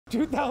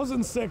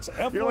2006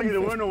 F-150. You're lucky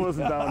the window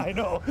wasn't down. I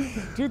know.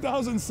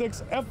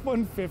 2006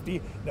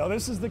 F-150. Now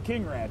this is the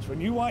King Ranch. When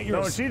you want your...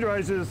 No, when she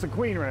drives it, it's the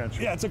Queen Ranch.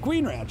 Yeah, it's a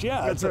Queen Ranch,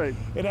 yeah. That's right.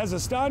 It has a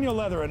Stanyo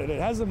leather in it.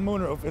 It has a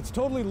moonroof. It's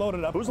totally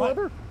loaded up. Whose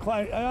leather?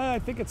 I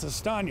think it's a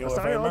Stanyo, if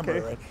I remember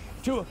okay.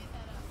 right.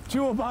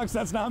 Toolbox,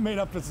 that's not made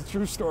up. It's a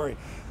true story.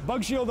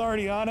 Bug shield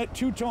already on it.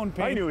 Two-tone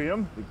paint. I knew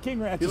him.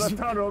 King Ranch. He left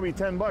town to owe me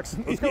 $10.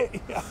 Let's go.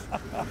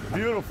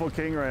 Beautiful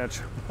King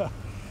Ranch.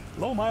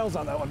 Low miles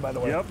on that one, by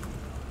the way. Yep.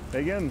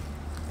 Again,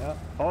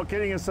 all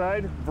kidding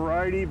aside,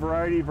 variety.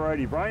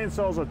 Brian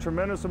sells a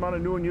tremendous amount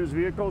of new and used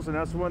vehicles, and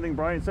that's the one thing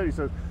Brian said. He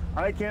says,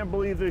 I can't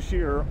believe this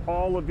year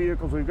all the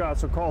vehicles we've got.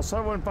 So call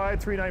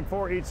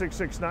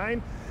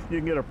 715-394-8669. You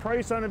can get a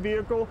price on a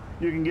vehicle.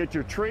 You can get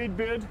your trade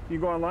bid. You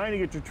go online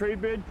and get your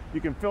trade bid. You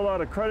can fill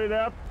out a credit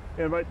app.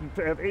 And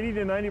to have 80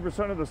 to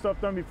 90% of the stuff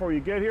done before you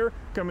get here,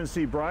 come and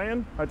see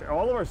Brian.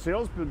 All of our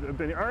salesmen have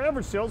been, our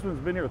average salesman's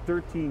been here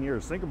 13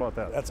 years. Think about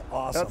that. That's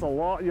awesome. That's a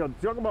lot. You know,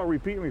 talk about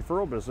repeat and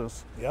referral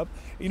business. Yep.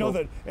 You know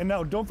that, and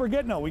now don't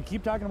forget now, we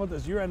keep talking about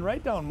this year-end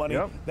write-down money.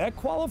 Yep. That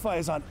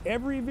qualifies on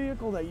every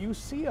vehicle that you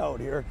see out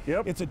here.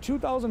 Yep. It's a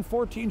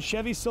 2014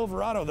 Chevy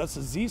Silverado. That's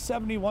a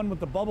Z71 with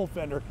the bubble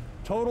fender.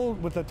 Total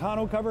with the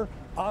tonneau cover.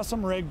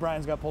 Awesome rig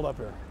Brian's got pulled up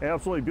here.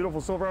 Absolutely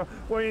beautiful Silverado.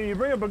 Well, you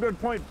bring up a good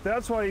point.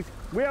 That's why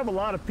we have a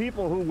lot of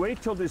people who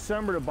wait till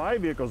December to buy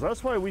vehicles.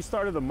 That's why we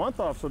started the month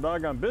off so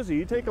doggone busy.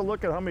 You take a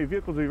look at how many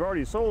vehicles we've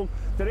already sold.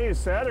 Today is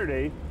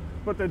Saturday,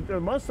 but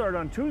the month started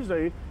on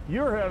Tuesday.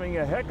 You're having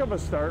a heck of a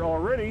start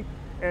already.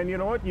 And you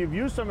know what? You've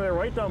used some of their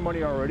write-down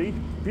money already.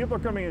 People are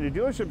coming into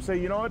dealerships and say,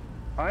 you know what?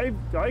 I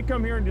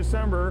come here in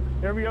December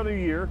every other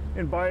year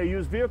and buy a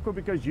used vehicle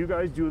because you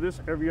guys do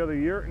this every other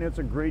year, and it's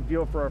a great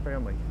deal for our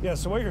family. Yeah,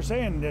 so what you're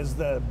saying is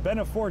the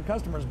Benna Ford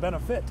customers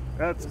benefit.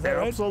 That's that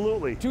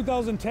absolutely. Right?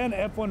 2010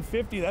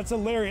 F-150, that's a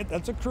Lariat,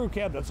 that's a crew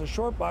cab, that's a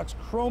short box,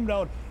 chromed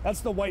out,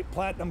 that's the white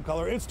platinum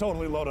color. It's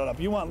totally loaded up.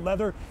 You want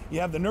leather, you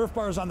have the Nerf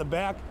bars on the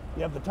back,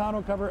 you have the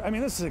tonneau cover. I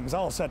mean, this thing's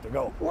all set to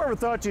go. Whoever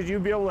thought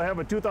you'd be able to have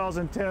a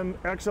 2010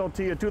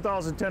 XLT, a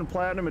 2010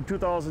 Platinum, and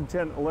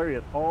 2010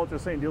 Lariat all at the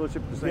same dealership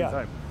at the same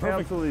time. Perfect,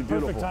 absolutely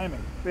beautiful. Perfect timing.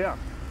 Yeah,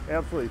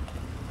 absolutely.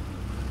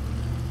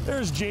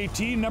 There's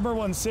JT,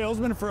 #1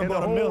 salesman for in about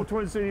the a whole million.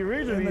 Twin City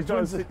region.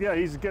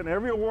 He's getting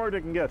every award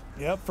it can get.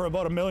 Yep, for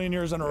about 1 million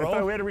years in a row. In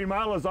fact, we had to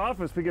remodel his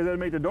office because they had to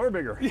make the door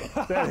bigger.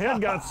 That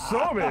head got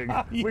so big,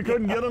 we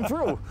couldn't get him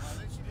through.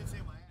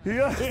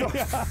 Yeah.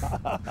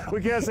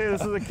 We can't say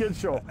this is a kid's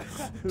show.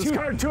 It's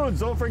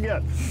cartoons, don't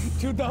forget.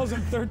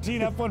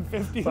 2013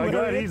 F-150. My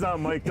God, he's not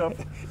mic'd up.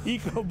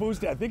 Eco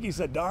Boost, I think he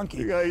said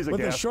donkey. Yeah, he's a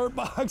with gas. the short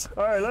box.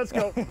 All right, let's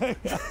go.